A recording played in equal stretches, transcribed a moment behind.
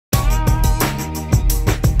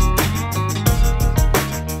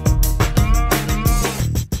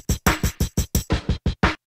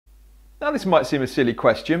Now this might seem a silly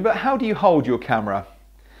question, but how do you hold your camera?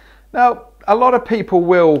 Now, a lot of people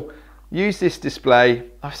will use this display.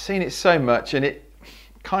 I've seen it so much and it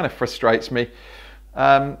kind of frustrates me.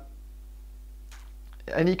 And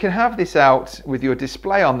you can have this out with your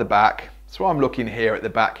display on the back. So I'm looking here at the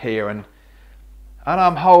back here and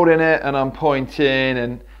I'm holding it and I'm pointing,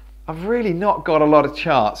 and I've really not got a lot of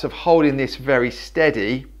chance of holding this very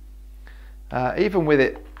steady. Even with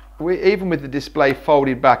the display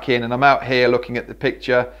folded back in and I'm out here looking at the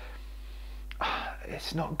picture,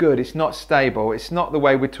 it's not good, it's not stable, it's not the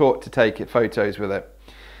way we're taught to take photos with it.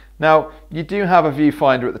 Now, you do have a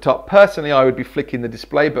viewfinder at the top. Personally, I would be flicking the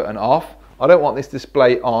display button off. I don't want this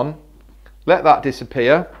display on. Let that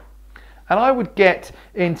disappear. And I would get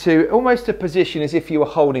into almost a position as if you were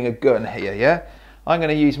holding a gun here, yeah? I'm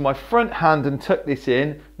going to use my front hand and tuck this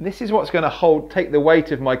in. This is what's going to take the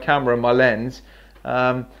weight of my camera and my lens.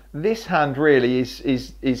 This hand really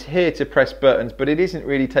is here to press buttons, but it isn't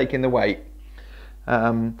really taking the weight.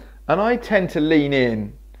 And I tend to lean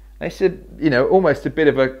in. It's almost a bit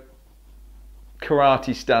of a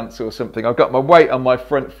karate stance or something. I've got my weight on my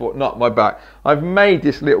front foot, not my back. I've made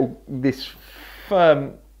this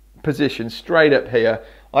firm position straight up here.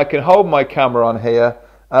 I can hold my camera on here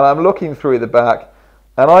and I'm looking through the back,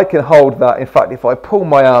 and I can hold that. In fact, if I pull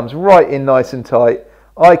my arms right in nice and tight,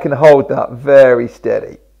 I can hold that very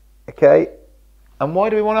steady. Okay? And why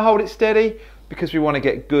do we want to hold it steady? Because we want to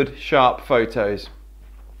get good, sharp photos.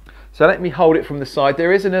 So let me hold it from the side.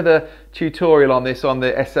 There is another tutorial on this on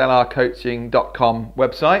the slrcoaching.com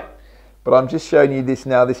website, but I'm just showing you this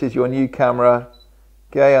now. This is your new camera.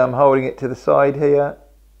 Okay, I'm holding it to the side here.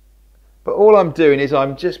 But all I'm doing is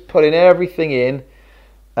I'm just putting everything in,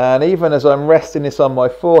 and even as I'm resting this on my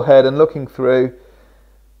forehead and looking through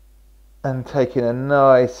and taking a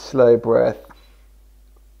nice slow breath,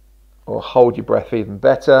 or hold your breath even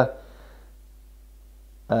better,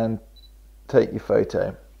 and take your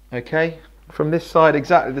photo. Okay, from this side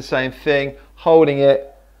exactly the same thing, holding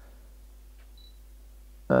it,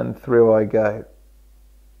 and through I go.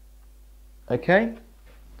 Okay,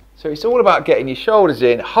 so it's all about getting your shoulders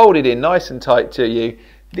in, hold it in nice and tight to you.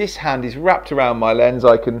 This hand is wrapped around my lens.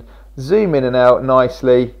 I can zoom in and out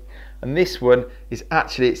nicely, and this one is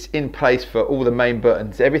actually, it's in place for all the main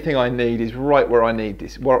buttons. Everything I need is right where I need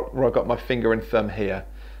this, where I've got my finger and thumb here.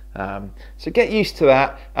 So get used to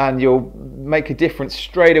that, and you'll make a difference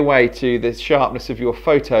straight away to the sharpness of your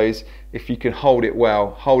photos if you can hold it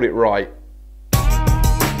well, hold it right.